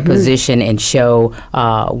kind of position and show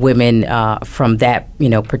women from that, you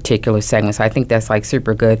know, particular segment. So I think that's like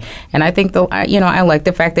super good. And I think, I like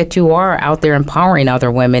the fact that you are out there empowering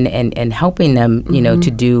other women and helping them, you know,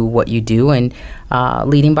 to do what you do, and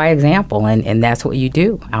leading by example. And that's what you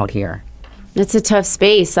do out here. It's a tough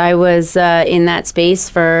space. I was in that space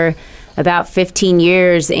for about 15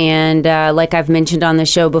 years. And like I've mentioned on the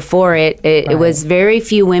show before, it was very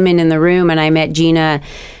few women in the room. And I met Gina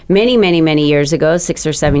many, many, many years ago, 6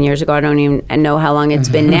 or 7 years ago. I don't even know how long it's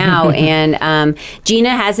been now. And Gina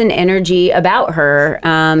has an energy about her.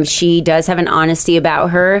 She does have an honesty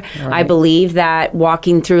about her. Right. I believe that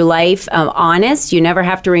walking through life honest, you never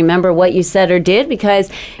have to remember what you said or did because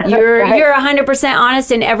you're 100%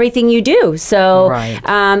 honest in everything you do. So,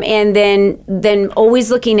 and then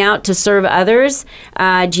always looking out to serve others.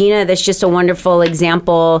 Gina, that's just a wonderful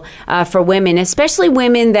example for women, especially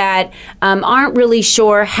women that aren't really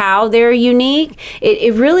sure how they're unique.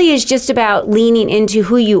 It really is just about leaning into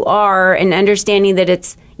who you are and understanding that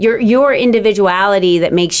it's your individuality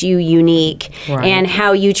that makes you unique and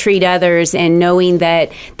how you treat others and knowing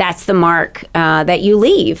that that's the mark that you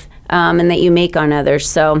leave and that you make on others.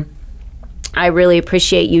 So I really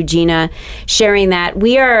appreciate you, Gina, sharing that.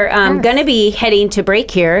 We are going to be heading to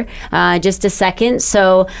break here just a second.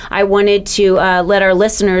 So I wanted to let our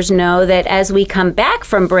listeners know that as we come back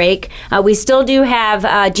from break, we still do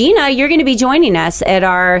have Gina, you're going to be joining us at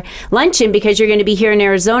our luncheon because you're going to be here in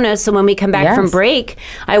Arizona. So when we come back from break,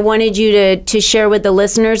 I wanted you to share with the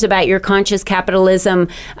listeners about your conscious capitalism.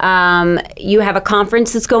 You have a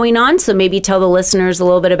conference that's going on. So maybe tell the listeners a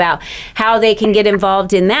little bit about how they can get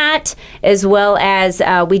involved in that, as well as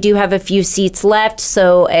we do have a few seats left.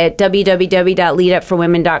 So at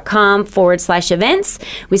www.leadupforwomen.com/events,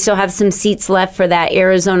 we still have some seats left for that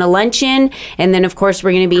Arizona luncheon. And then, of course,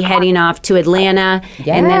 we're going to be heading off to Atlanta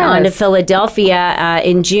and then on to Philadelphia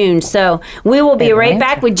in June. So we will be right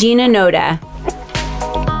back with Gina Noda.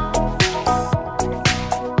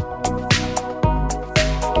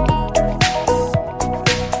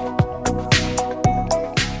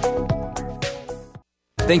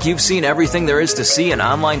 Think you've seen everything there is to see in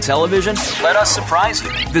online television? Let us surprise you.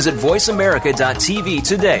 Visit voiceamerica.tv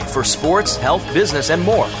today for sports, health, business, and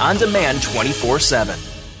more on demand 24/7.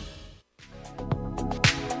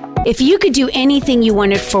 If you could do anything you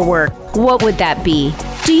wanted for work, what would that be?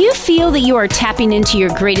 Do you feel that you are tapping into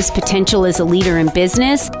your greatest potential as a leader in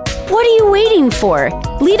business? What are you waiting for?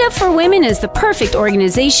 Lead Up for Women is the perfect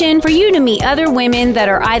organization for you to meet other women that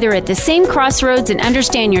are either at the same crossroads and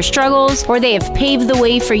understand your struggles, or they have paved the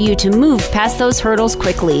way for you to move past those hurdles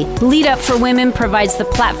quickly. Lead Up for Women provides the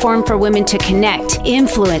platform for women to connect,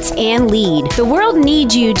 influence, and lead. The world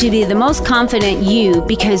needs you to be the most confident you,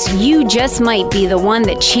 because you just might be the one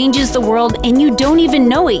that changes the world and you don't even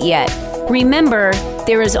know it yet. Remember,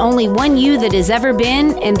 there is only one you that has ever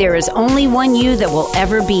been, and there is only one you that will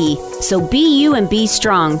ever be. So be you and be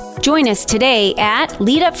strong. Join us today at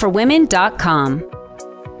leadupforwomen.com.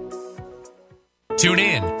 Tune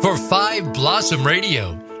in for 5 Blossom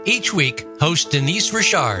Radio. Each week, host Denise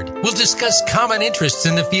Richard will discuss common interests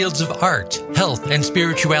in the fields of art, health, and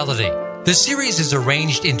spirituality. The series is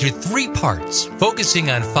arranged into 3 parts,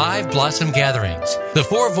 focusing on 5 Blossom gatherings, the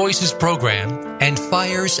 4 Voices program, and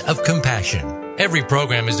Fires of Compassion. Every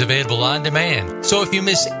program is available on demand, so if you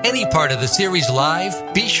miss any part of the series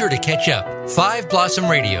live, be sure to catch up. 5 Blossom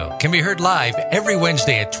Radio can be heard live every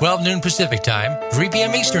Wednesday at 12 noon Pacific Time, 3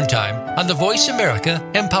 p.m. Eastern Time on the Voice America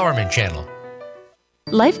Empowerment Channel.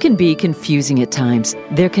 Life can be confusing at times.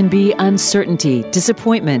 There can be uncertainty,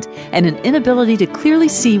 disappointment, and an inability to clearly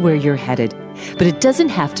see where you're headed. But it doesn't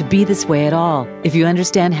have to be this way at all if you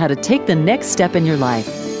understand how to take the next step in your life.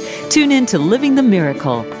 Tune in to Living the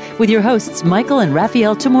Miracle with your hosts Michael and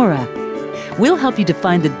Raphael Tamura. We'll help you to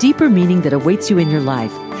find the deeper meaning that awaits you in your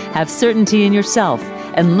life, have certainty in yourself,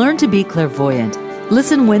 and learn to be clairvoyant.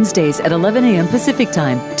 Listen Wednesdays at 11 a.m. Pacific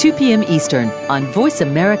Time, 2 p.m. Eastern on Voice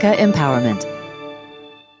America Empowerment.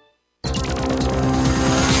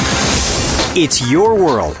 It's your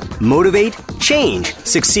world. Motivate, change,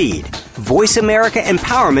 succeed.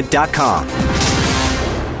 VoiceAmericaEmpowerment.com.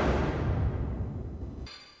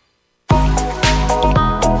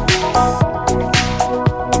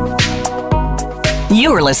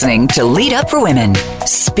 You are listening to Lead Up for Women.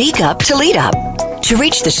 Speak up to lead up. To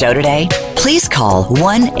reach the show today, please call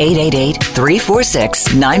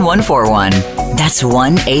 1-888-346-9141. That's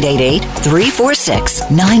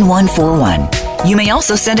 1-888-346-9141. You may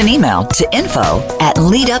also send an email to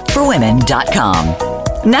info@leadupforwomen.com.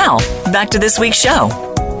 Now, back to this week's show.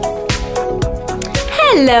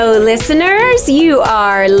 Hello, listeners. You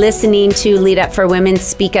are listening to Lead Up for Women,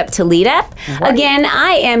 Speak Up to Lead Up. Right. Again,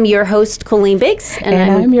 I am your host, Colleen Biggs.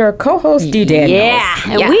 And I'm your co-host, Dee Daniels.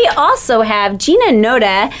 Yeah. And we also have Gina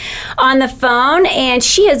Noda on the phone, and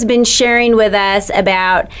she has been sharing with us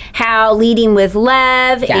about how leading with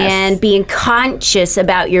love and being conscious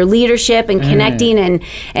about your leadership and connecting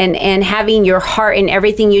and having your heart in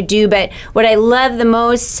everything you do. But what I love the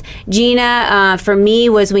most, Gina, for me,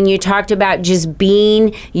 was when you talked about just being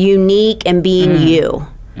unique and being you.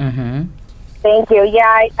 Mm-hmm. Thank you.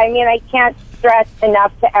 Yeah, I mean, I can't stress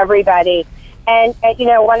enough to everybody. And, you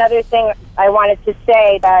know, one other thing I wanted to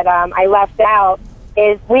say that I left out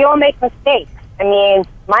is we all make mistakes. I mean,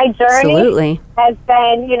 my journey has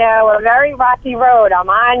been, you know, a very rocky road. I'm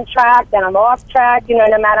on track, then I'm off track. You know,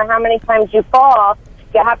 no matter how many times you fall,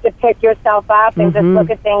 you have to pick yourself up and just look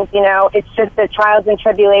at things, you know. It's just the trials and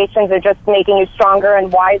tribulations are just making you stronger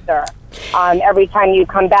and wiser every time you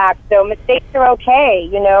come back. So mistakes are okay,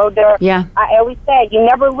 you know. I always say, you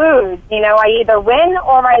never lose. You know, I either win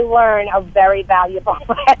or I learn a very valuable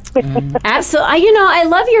lesson. Absolutely. You know, I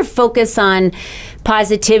love your focus on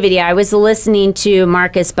positivity. I was listening to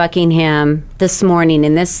Marcus Buckingham this morning,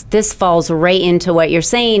 and this falls right into what you're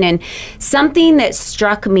saying. And something that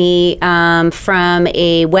struck me from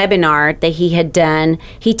a webinar that he had done,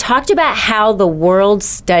 he talked about how the world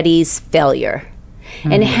studies failure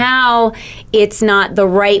and how it's not the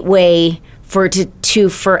right way for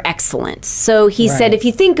excellence. So he said, if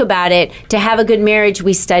you think about it, to have a good marriage,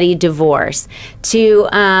 we study divorce.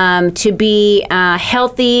 To be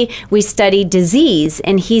healthy, we study disease.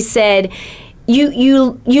 And he said,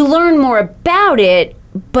 you learn more about it,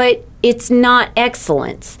 but it's not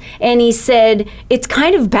excellence. And he said, it's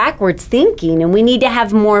kind of backwards thinking, and we need to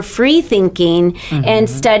have more free thinking and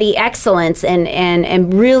study excellence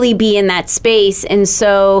and really be in that space. And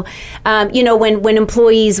so, you know, when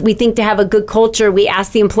employees, we think to have a good culture, we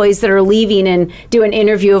ask the employees that are leaving and do an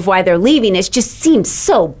interview of why they're leaving. It just seems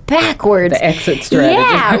so backwards. The exit strategy.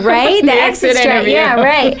 Yeah, right? The exit strategy. Yeah,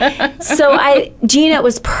 right. So, Gina, it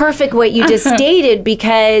was perfect what you just stated,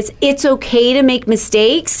 because it's okay to make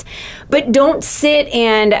mistakes, but don't sit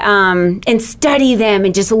and study them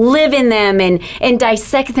and just live in them and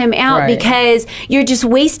dissect them out, because you're just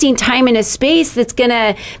wasting time in a space that's going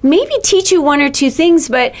to maybe teach you one or two things,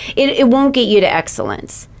 but it won't get you to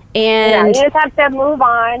excellence. And you just have to move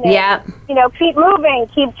on. And, you know, keep moving,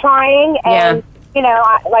 keep trying, and you know,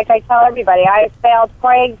 like I tell everybody, I failed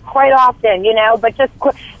quite often, you know, but just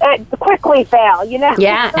quickly fail, you know.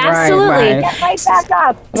 Yeah, absolutely. Get right back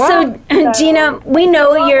up. So, Gina, we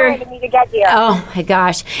know you're... to me to get here. Oh, my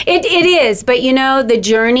gosh. It is. But, you know, the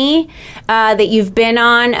journey that you've been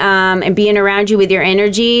on and being around you with your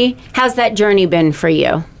energy, how's that journey been for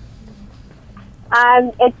you?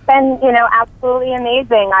 It's been, you know, absolutely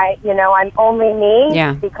amazing. I'm only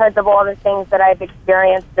me because of all the things that I've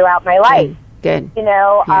experienced throughout my life. Good. You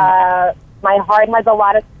know, my heart has a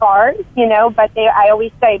lot of scars, you know, but I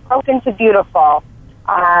always say broken to beautiful.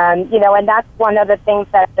 You know, and that's one of the things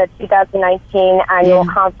that the 2019 annual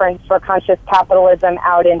conference for conscious capitalism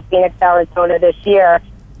out in Phoenix, Arizona this year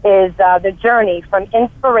is the journey from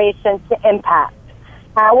inspiration to impact.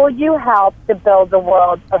 How will you help to build a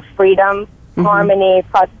world of freedom, harmony,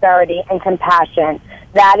 prosperity, and compassion?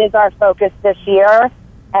 That is our focus this year.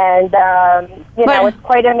 And, you know, it's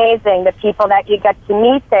quite amazing, the people that you get to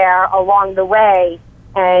meet there along the way.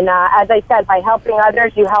 And as I said, by helping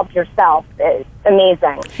others, you help yourself. It's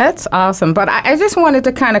amazing. That's awesome. But I just wanted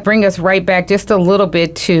to kind of bring us right back just a little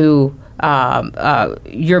bit to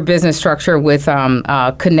your business structure with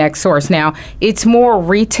Connect Source. Now, it's more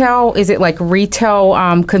retail. Is it like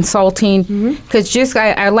retail consulting? Because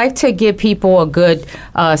I like to give people a good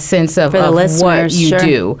sense of what you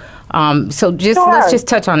do. So let's just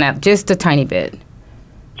touch on that just a tiny bit.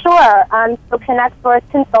 Sure. So Connect Source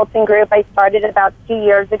Consulting Group, I started about 2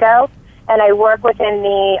 years ago, and I work within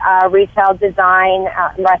the retail design,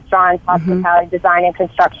 restaurants, hospitality design, and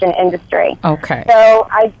construction industry. Okay. So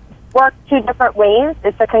I work two different ways.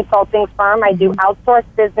 It's a consulting firm. I do outsource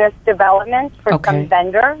business development for some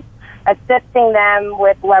vendors, assisting them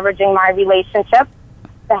with leveraging my relationships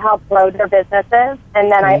to help grow their businesses. And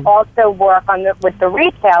then I also work with the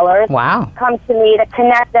retailers. Wow. Come to me to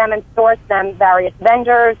connect them and source them various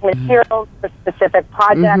vendors, materials for specific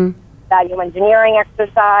projects, value engineering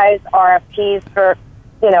exercise, RFPs for,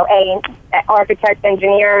 you know, architects,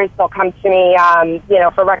 engineers. They'll come to me, you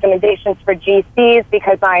know, for recommendations for GCs,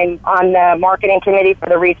 because I'm on the marketing committee for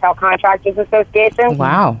the Retail Contractors Association.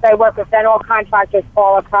 Wow. So I work with general contractors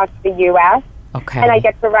all across the U.S. Okay. And I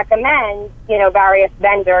get to recommend, you know, various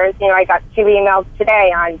vendors. You know, I got 2 emails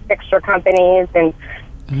today on fixture companies and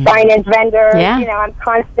signage vendors. Yeah. I'm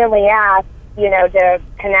constantly asked, to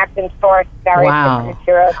connect and source various different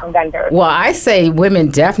materials from vendors. Well, I say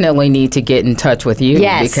women definitely need to get in touch with you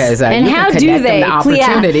because and you how can do connect they? them to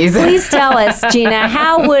opportunities. Please tell us, Gina,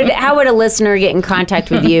 how would a listener get in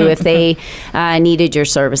contact with you if they needed your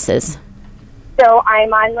services? So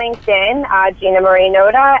I'm on LinkedIn, Gina Marie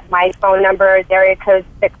Noda. My phone number is area code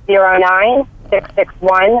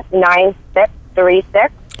 609-661-9636.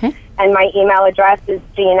 Okay. And my email address is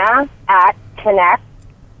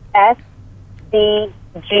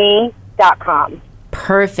gina@connectscg.com.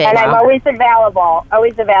 Perfect. And I'm always available.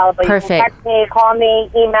 Perfect. You can text me, call me,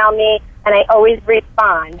 email me, and I always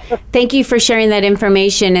respond. Thank you for sharing that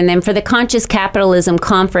information. And then for the Conscious Capitalism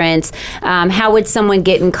Conference, how would someone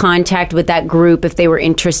get in contact with that group if they were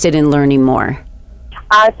interested in learning more?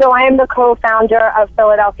 So I am the co-founder of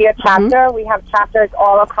Philadelphia chapter. We have chapters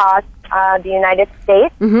all across the United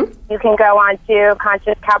States. You can go on to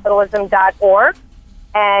consciouscapitalism.org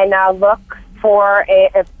and look for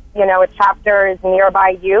a chapter is nearby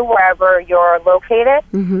you, wherever you're located.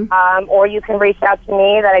 Or you can reach out to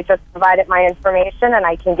me that I just provided my information, and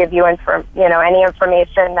I can give you any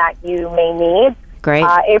information that you may need. Great.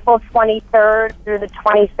 April 23rd through the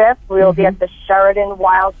 25th, we will be at the Sheridan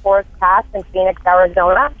Wild Horse Pass in Phoenix,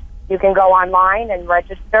 Arizona. You can go online and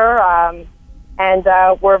register. And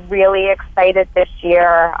we're really excited this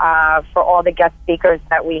year for all the guest speakers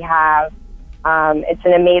that we have. It's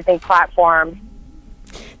an amazing platform.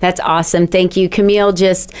 That's awesome. Thank you. Camille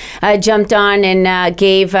just jumped on and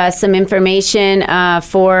gave some information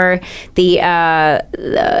for the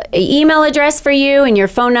email address for you and your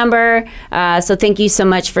phone number. So thank you so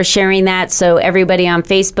much for sharing that. So everybody on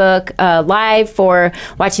Facebook Live for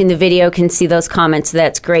watching the video can see those comments.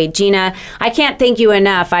 That's great. Gina, I can't thank you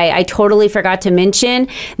enough. I totally forgot to mention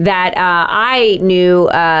that I knew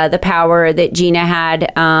the power that Gina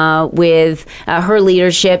had with her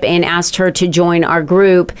leadership and asked her to join our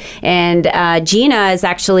group. And Gina is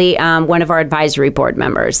actually one of our advisory board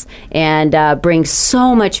members and brings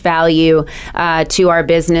so much value to our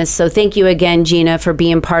business. So thank you again, Gina, for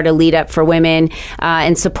being part of Lead Up for Women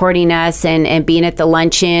and supporting us and being at the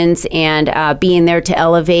luncheons and being there to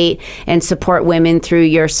elevate and support women through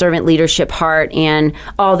your servant leadership heart and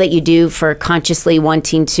all that you do for consciously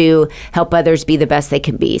wanting to help others be the best they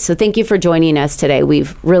can be. So thank you for joining us today.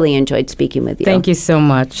 We've really enjoyed speaking with you. Thank you so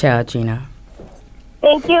much, Gina.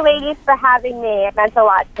 Thank you, ladies, for having me. It meant a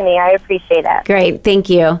lot to me. I appreciate it. Great. Thank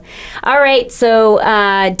you. All right. So,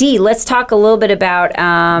 Dee, let's talk a little bit about...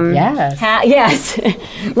 yes.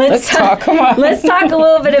 Let's talk. Come on. Let's talk a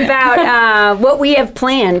little bit about what we have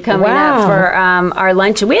planned coming up for our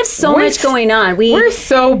luncheon. We have so much going on. We're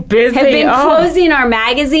so busy. Have been closing our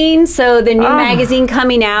magazine. So the new magazine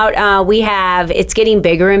coming out, it's getting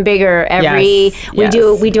bigger and bigger we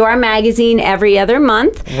do our magazine every other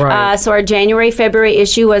month. Right. So our January, February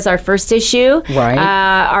issue was our first issue. Right.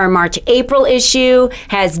 Our March, April issue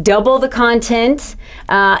has double the content.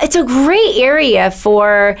 It's a great area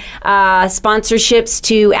for sponsorships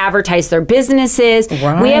to advertise their businesses.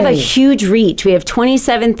 Right. We have a huge reach. We have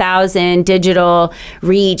 27,000 digital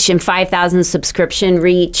reach and 5,000 subscription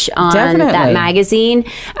reach on that magazine.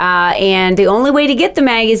 And the only way to get the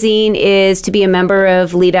magazine is to be a member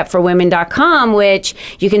of leadupforwomen.com, which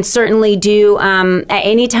you can certainly do at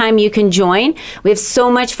any time you can join. We have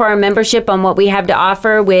so much for our membership on what we have to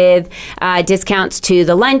offer with discounts to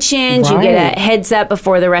the luncheons. Right. You get a heads up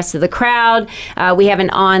before the rest of the crowd. We have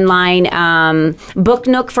an online book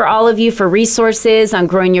nook for all of you for resources on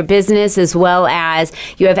growing your business, as well as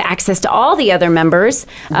you have access to all the other members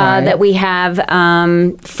that we have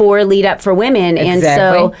for Lead Up for Women. Exactly. And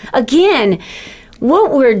so, again,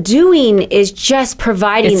 what we're doing is just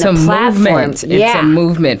providing the platform. It's a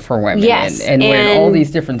movement for women. Yes. And we're in all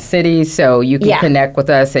these different cities, so you can connect with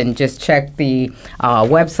us and just check the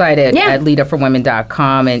website at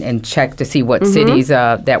leadupforwomen.com and check to see what cities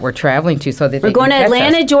that we're traveling to. So that we're going to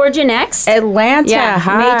Atlanta, Georgia next. Atlanta,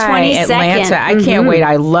 May 22nd. Atlanta. I can't wait.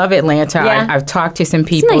 I love Atlanta. Yeah. I've talked to some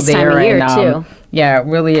people it's a nice there. Time of year, too. Yeah,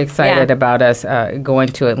 really excited about us going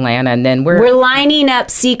to Atlanta. And then we're lining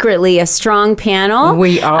up secretly a strong panel.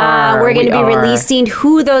 We are. We're going to be releasing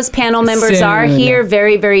who those panel members are here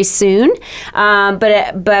very, very soon.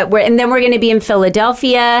 But then we're going to be in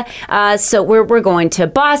Philadelphia. So we're going to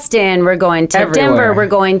Boston. We're going to Denver. We're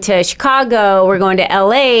going to Chicago. We're going to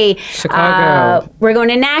LA. Chicago. We're going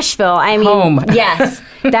to Nashville. I mean, home. Yes.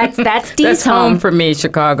 That's Dee's home for me,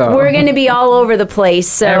 Chicago. We're going to be all over the place.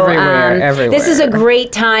 So everywhere. This is a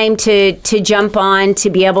great time to jump on, to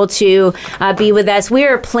be able to be with us. We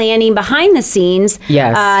are planning behind the scenes,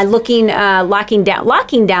 locking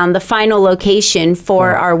down the final location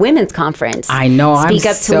for our women's conference. I know. Speak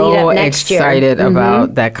I'm Up to Lead Up next year. Excited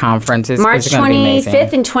about that conference. March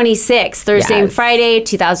 25th and 26th, Thursday and Friday,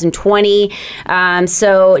 2020.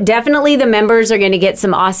 So definitely the members are going to get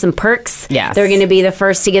some awesome perks. Yes. They're going to be the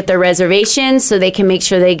first to get their reservations so they can make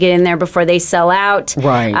sure they get in there before they sell out.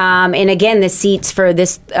 Right. And again, the seats for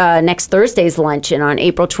this next Thursday's luncheon on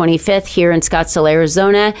April 25th here in Scottsdale,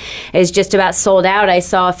 Arizona is just about sold out. I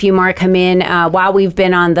saw a few more come in while we've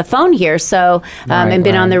been on the phone here and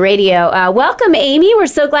been on the radio. Welcome, Amy. We're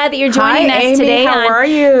so glad that you're joining us Amy. today How on are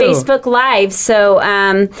you? Facebook Live. So,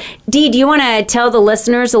 Dee, do you want to tell the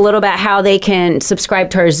listeners a little about how they can subscribe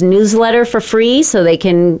to our newsletter for free so they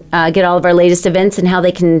can get all of our latest events and how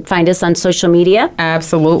they can find us on social media?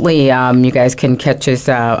 Absolutely. You guys can catch us.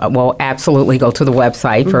 Absolutely go to the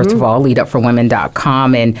website, first of all,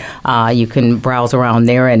 leadupforwomen.com, and you can browse around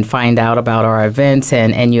there and find out about our events,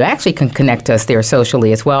 and you actually can connect us there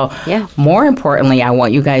socially as well. Yeah. More importantly, I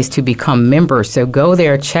want you guys to become members. So go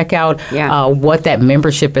there, check out what that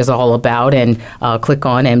membership is all about, and click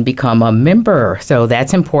on and become a member. So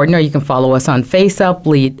that's important. Or you can follow us on Facebook.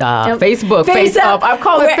 I'm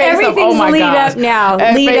calling it Face Up. Oh my Lead gosh. Up now.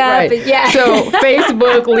 And Lead Up. right. Yeah. So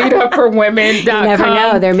Facebook, leadupforwomen.com. You never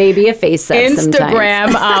know. There may be a Face Up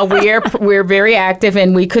Instagram, we're very active,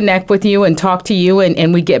 and we connect with you and talk to you,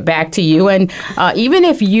 and we get back to you. And even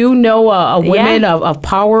if you know a woman of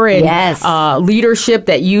power and leadership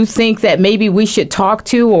that you think that maybe we should talk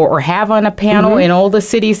to or have on a panel in all the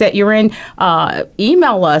cities that you're in,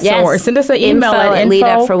 email us or send us an email at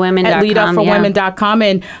leadupforwomen.com.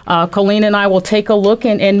 and Colleen and I will take a look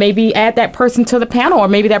and maybe add that person to the panel, or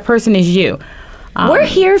maybe that person is you. We're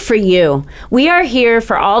here for you. We are here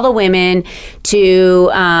for all the women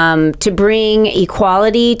to bring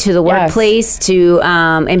equality to the workplace, to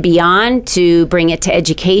and beyond, to bring it to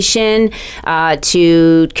education,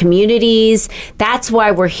 to communities. That's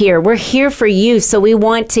why we're here. We're here for you. So we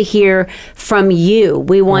want to hear from you.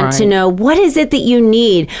 We want to know, what is it that you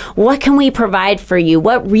need? What can we provide for you?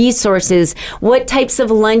 What resources? What types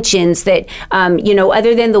of luncheons that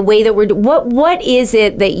other than the way that we're what is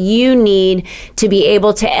it that you need to be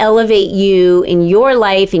able to elevate you in your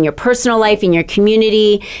life, in your personal life, in your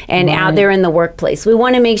community, and out there in the workplace? We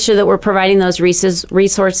want to make sure that we're providing those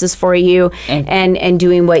resources for you and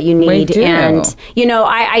doing what you need. And,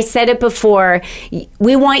 I said it before,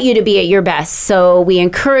 we want you to be at your best. So we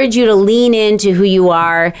encourage you to lean into who you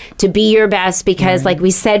are, to be your best, because like we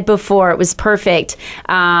said before, it was perfect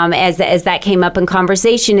as that came up in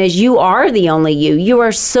conversation, is you are the only you. You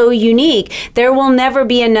are so unique. There will never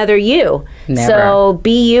be another you. Never. So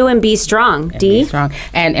be you and be strong. Dee? Be strong.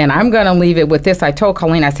 And I'm going to leave it with this. I told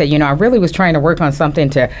Colleen, I said, I really was trying to work on something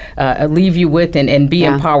to leave you with and be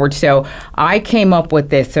empowered. So I came up with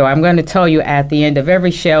this. So I'm going to tell you at the end of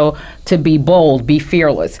every show to be bold, be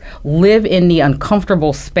fearless, live in the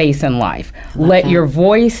uncomfortable space in life. Let your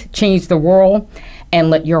voice change the world, and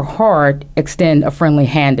let your heart extend a friendly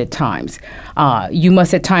hand at times. You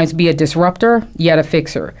must at times be a disruptor, yet a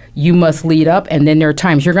fixer. You must lead up, and then there are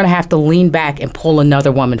times you're going to have to lean back and pull another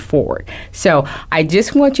woman forward. So I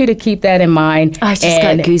just want you to keep that in mind. I just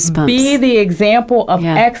got goosebumps. Be the example of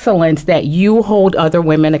excellence that you hold other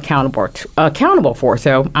women accountable for.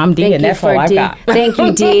 So I'm Dee, and that's all I've got. Thank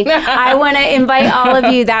you, Dee. I want to invite all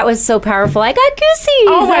of you. That was so powerful. I got goosies.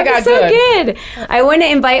 Oh my God, so good. I want to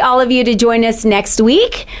invite all of you to join us next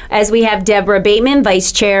week as we have Deborah Bateman,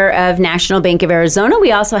 Vice Chair of National Bank of Arizona.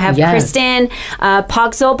 We also have Kristen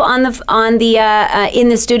Pogzolp in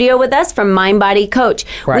the studio with us from Mind Body Coach.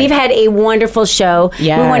 We've had a wonderful show. We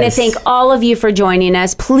want to thank all of you for joining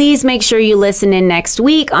us. Please make sure you listen in next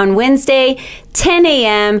week on Wednesday, 10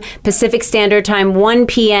 a.m. Pacific Standard Time, 1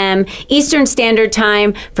 p.m. Eastern Standard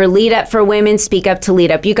Time for Lead Up for Women, Speak Up to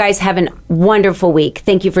Lead Up. You guys have a wonderful week.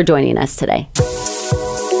 Thank you for joining us today.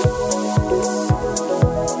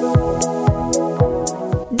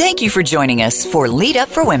 Thank you for joining us for Lead Up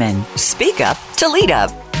for Women. Speak Up to Lead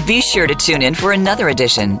Up. Be sure to tune in for another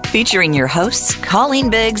edition featuring your hosts, Colleen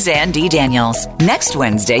Biggs and Dee Daniels, next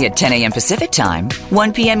Wednesday at 10 a.m. Pacific Time,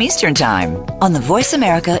 1 p.m. Eastern Time on the Voice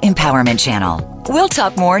America Empowerment Channel. We'll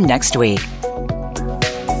talk more next week.